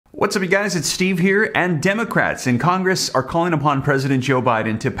What's up, you guys? It's Steve here, and Democrats in Congress are calling upon President Joe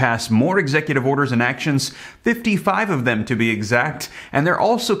Biden to pass more executive orders and actions, 55 of them to be exact, and they're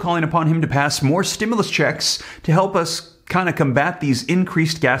also calling upon him to pass more stimulus checks to help us kind of combat these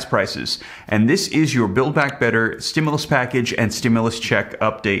increased gas prices. And this is your Build Back Better stimulus package and stimulus check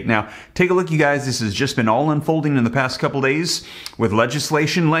update. Now, take a look, you guys. This has just been all unfolding in the past couple days with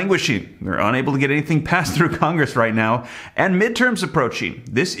legislation languishing. They're unable to get anything passed through Congress right now, and midterms approaching.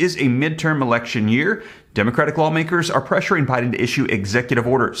 This is a midterm election year. Democratic lawmakers are pressuring Biden to issue executive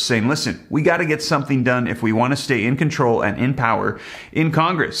orders saying, listen, we got to get something done if we want to stay in control and in power in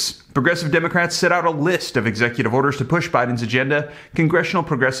Congress. Progressive Democrats set out a list of executive orders to push Biden's agenda. Congressional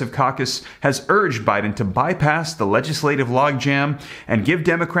Progressive Caucus has urged Biden to bypass the legislative logjam and give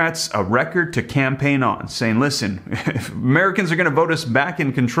Democrats a record to campaign on, saying, listen, if Americans are going to vote us back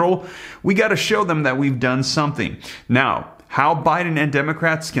in control, we got to show them that we've done something. Now, how Biden and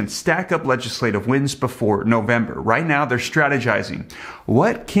Democrats can stack up legislative wins before November. Right now, they're strategizing.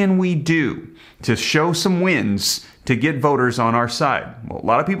 What can we do to show some wins to get voters on our side? Well, a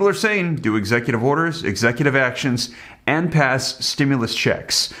lot of people are saying do executive orders, executive actions, and pass stimulus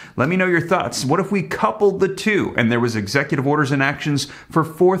checks. Let me know your thoughts. What if we coupled the two and there was executive orders and actions for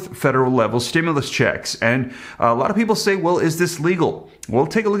fourth federal level stimulus checks? And a lot of people say, well, is this legal? Well,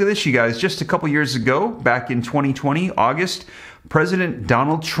 take a look at this, you guys. Just a couple years ago, back in 2020, August, President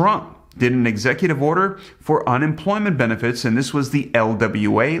Donald Trump did an executive order for unemployment benefits, and this was the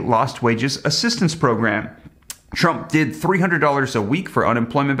LWA, Lost Wages Assistance Program. Trump did $300 a week for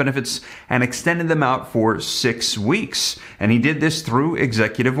unemployment benefits and extended them out for 6 weeks. And he did this through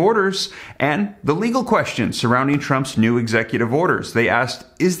executive orders and the legal questions surrounding Trump's new executive orders. They asked,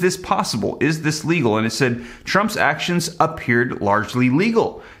 is this possible? Is this legal? And it said Trump's actions appeared largely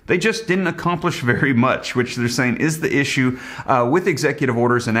legal. They just didn't accomplish very much, which they're saying is the issue with executive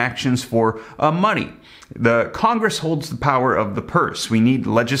orders and actions for money. The Congress holds the power of the purse. We need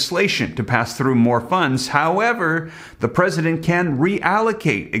legislation to pass through more funds. However, the president can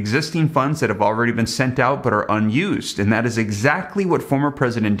reallocate existing funds that have already been sent out but are unused. And that is exactly what former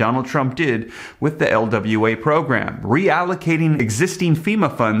President Donald Trump did with the LWA program, reallocating existing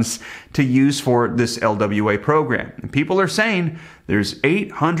FEMA funds to use for this LWA program. And people are saying there's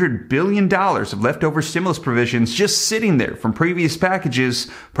 $800 billion of leftover stimulus provisions just sitting there from previous packages.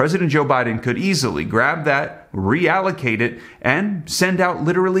 President Joe Biden could easily grab that, reallocate it, and send out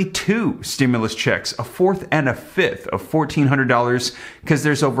literally 2 stimulus checks, a fourth and a fifth of $1,400, because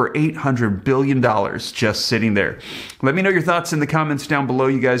there's over $800 billion just sitting there. Let me know your thoughts in the comments down below,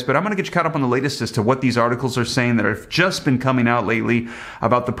 you guys, but I'm going to get you caught up on the latest as to what these articles are saying that have just been coming out lately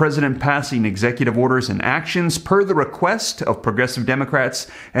about the president passing executive orders and actions per the request of progressive Democrats,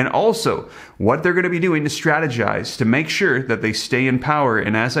 and also what they're going to be doing to strategize to make sure that they stay in power.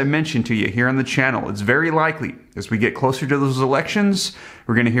 And as I mentioned to you here on the channel, it's very likely as we get closer to those elections,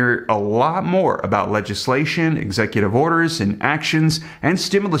 we're going to hear a lot more about legislation, executive orders, and actions, and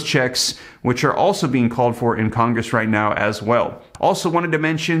stimulus checks, which are also being called for in Congress right now as well. Also wanted to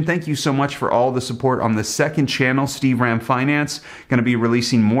mention, thank you so much for all the support on the second channel, Steve Ram Finance. Going to be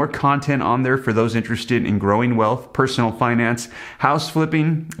releasing more content on there for those interested in growing wealth, personal finance, house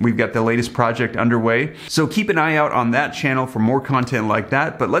flipping. We've got the latest project underway. So keep an eye out on that channel for more content like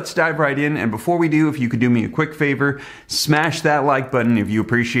that. But let's dive right in. And before we do, if you could do me a quick favor, smash that like button if you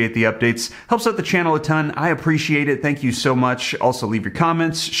appreciate the updates. Helps out the channel a ton. I appreciate it. Thank you so much. Also leave your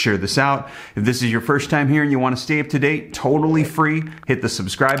comments, share this out. If this is your first time here and you want to stay up to date, totally free. Hit the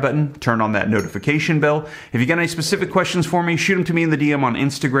subscribe button, turn on that notification bell. If you got any specific questions for me, shoot them to me in the DM on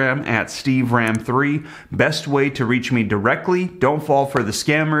Instagram at SteveRam3. Best way to reach me directly. Don't fall for the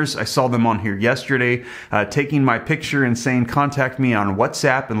scammers. I saw them on here yesterday, taking my picture and saying contact me on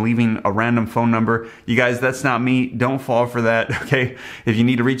WhatsApp and leaving a random phone number. You guys, that's not me. Don't fall for that, okay? If you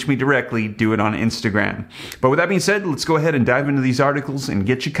need to reach me directly, do it on Instagram. But with that being said, let's go ahead and dive into these articles and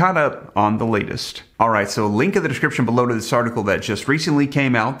get you caught up on the latest. All right, so link in the description below to this article that just recently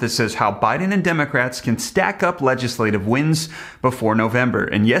came out that says how Biden and Democrats can stack up legislative wins before November.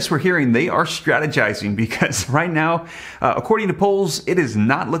 And yes, we're hearing they are strategizing because right now, according to polls, it is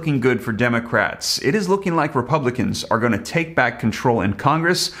not looking good for Democrats. It is looking like Republicans are going to take back control in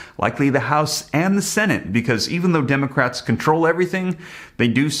Congress, likely the House and the Senate, because even though Democrats control everything, they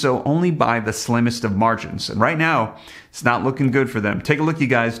do so only by the slimmest of margins. And right now, It's not looking good for them. Take a look, you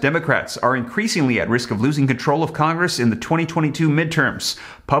guys. Democrats are increasingly at risk of losing control of Congress in the 2022 midterms.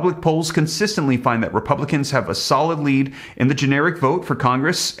 Public polls consistently find that Republicans have a solid lead in the generic vote for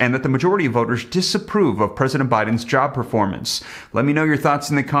Congress and that the majority of voters disapprove of President Biden's job performance. Let me know your thoughts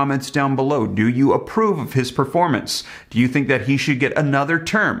in the comments down below. Do you approve of his performance? Do you think that he should get another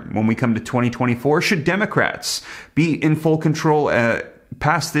term when we come to 2024? Should Democrats be in full control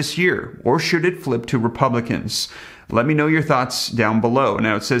past this year, or should it flip to Republicans? Let me know your thoughts down below.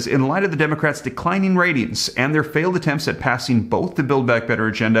 Now, it says, in light of the Democrats' declining ratings and their failed attempts at passing both the Build Back Better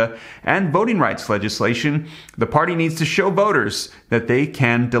agenda and voting rights legislation, the party needs to show voters that they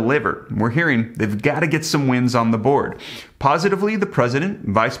can deliver. We're hearing they've got to get some wins on the board. Positively, the president,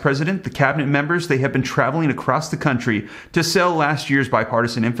 vice president, the cabinet members, they have been traveling across the country to sell last year's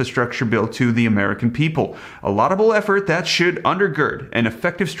bipartisan infrastructure bill to the American people. A laudable effort that should undergird an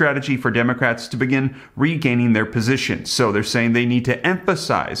effective strategy for Democrats to begin regaining their position. So they're saying they need to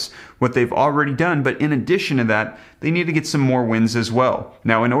emphasize what they've already done, but in addition to that, they need to get some more wins as well.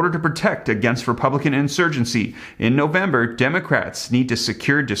 Now, in order to protect against Republican insurgency, in November, Democrats need to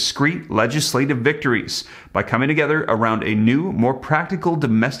secure discrete legislative victories by coming together around a new, more practical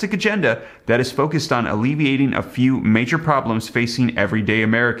domestic agenda that is focused on alleviating a few major problems facing everyday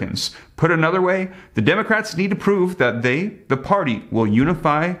Americans. Put another way, the Democrats need to prove that they, the party, will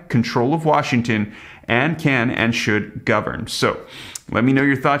unify control of Washington and can and should govern. So, let me know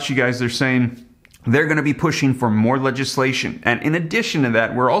your thoughts, you guys. They're saying they're going to be pushing for more legislation. And in addition to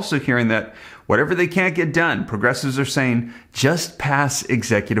that, we're also hearing that whatever they can't get done, progressives are saying just pass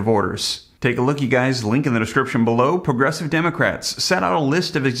executive orders. Take a look, you guys. Link in the description below. Progressive Democrats set out a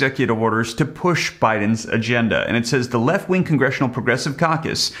list of executive orders to push Biden's agenda. And it says the left-wing Congressional Progressive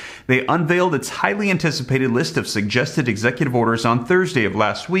Caucus, they unveiled its highly anticipated list of suggested executive orders on Thursday of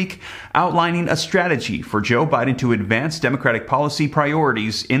last week, outlining a strategy for Joe Biden to advance Democratic policy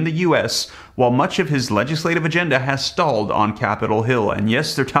priorities in the U.S., while much of his legislative agenda has stalled on Capitol Hill. And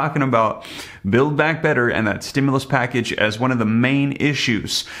yes, they're talking about Build Back Better and that stimulus package as one of the main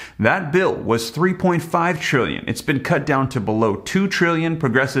issues. That bill was $3.5 trillion. It's been cut down to below $2 trillion.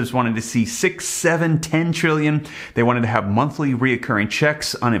 Progressives wanted to see $6, $7, $10 trillion. They wanted to have monthly reoccurring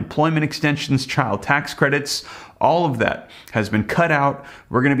checks, unemployment extensions, child tax credits. All of that has been cut out.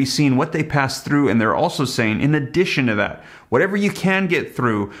 We're going to be seeing what they pass through. And they're also saying, in addition to that, whatever you can get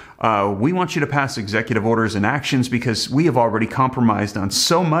through, we want you to pass executive orders and actions because we have already compromised on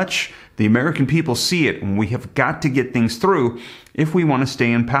so much. The American people see it, and we have got to get things through if we want to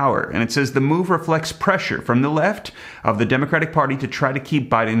stay in power. And it says the move reflects pressure from the left of the Democratic Party to try to keep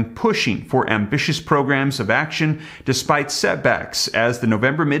Biden pushing for ambitious programs of action despite setbacks, as the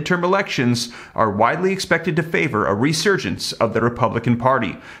November midterm elections are widely expected to favor a resurgence of the Republican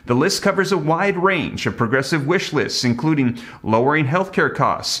Party. The list covers a wide range of progressive wish lists, including lowering healthcare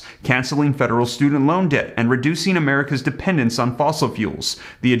costs, canceling federal student loan debt, and reducing America's dependence on fossil fuels.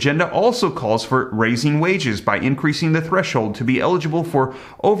 The agenda also calls for raising wages by increasing the threshold to be eligible for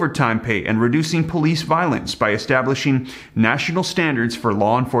overtime pay and reducing police violence by establishing national standards for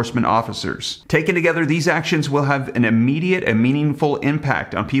law enforcement officers. Taken together, these actions will have an immediate and meaningful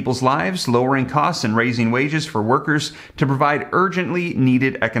impact on people's lives, lowering costs and raising wages for workers to provide urgently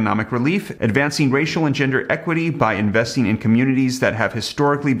needed economic relief, advancing racial and gender equity by investing in communities that have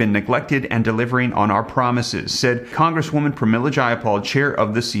historically been neglected, and delivering on our promises, said Congresswoman Pramila Jayapal, chair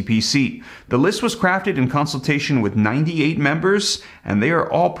of the CPC. The list was crafted in consultation with 98 members, and they are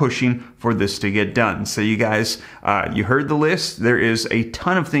all pushing for this to get done. So you guys, you heard the list. There is a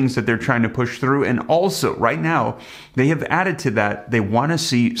ton of things that they're trying to push through. And also, right now, they have added to that, they want to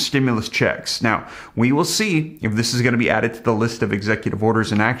see stimulus checks. Now, we will see if this is going to be added to the list of executive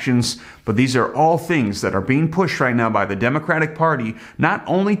orders and actions, but these are all things that are being pushed right now by the Democratic Party, not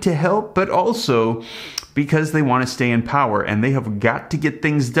only to help, but also because they want to stay in power, and they have got to get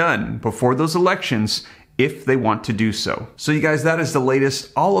things done before those elections if they want to do so. So you guys, that is the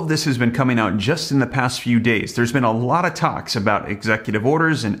latest. All of this has been coming out just in the past few days. There's been a lot of talks about executive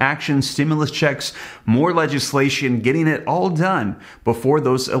orders and actions, stimulus checks, more legislation, getting it all done before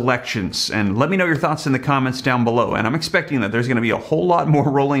those elections. And let me know your thoughts in the comments down below. And I'm expecting that there's going to be a whole lot more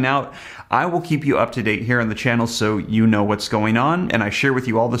rolling out. I will keep you up to date here on the channel so you know what's going on. And I share with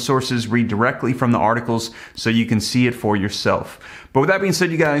you all the sources, read directly from the articles so you can see it for yourself. But with that being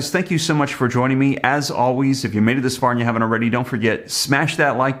said, you guys, thank you so much for joining me. As always, if you made it this far and you haven't already, don't forget, smash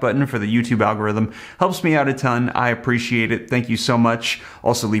that like button for the YouTube algorithm. Helps me out a ton. I appreciate it. Thank you so much.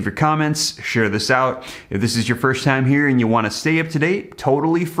 Also, leave your comments, share this out. If this is your first time here and you want to stay up to date,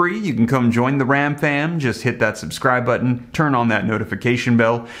 totally free, you can come join the Ram fam. Just hit that subscribe button, turn on that notification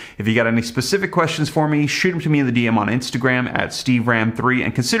bell. If you got any specific questions for me, shoot them to me in the DM on Instagram at SteveRam3,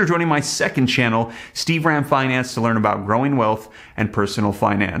 and consider joining my second channel, Steve Ram Finance, to learn about growing wealth and personal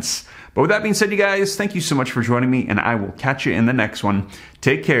finance. But with that being said, you guys, thank you so much for joining me, and I will catch you in the next one.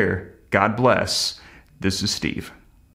 Take care. God bless. This is Steve.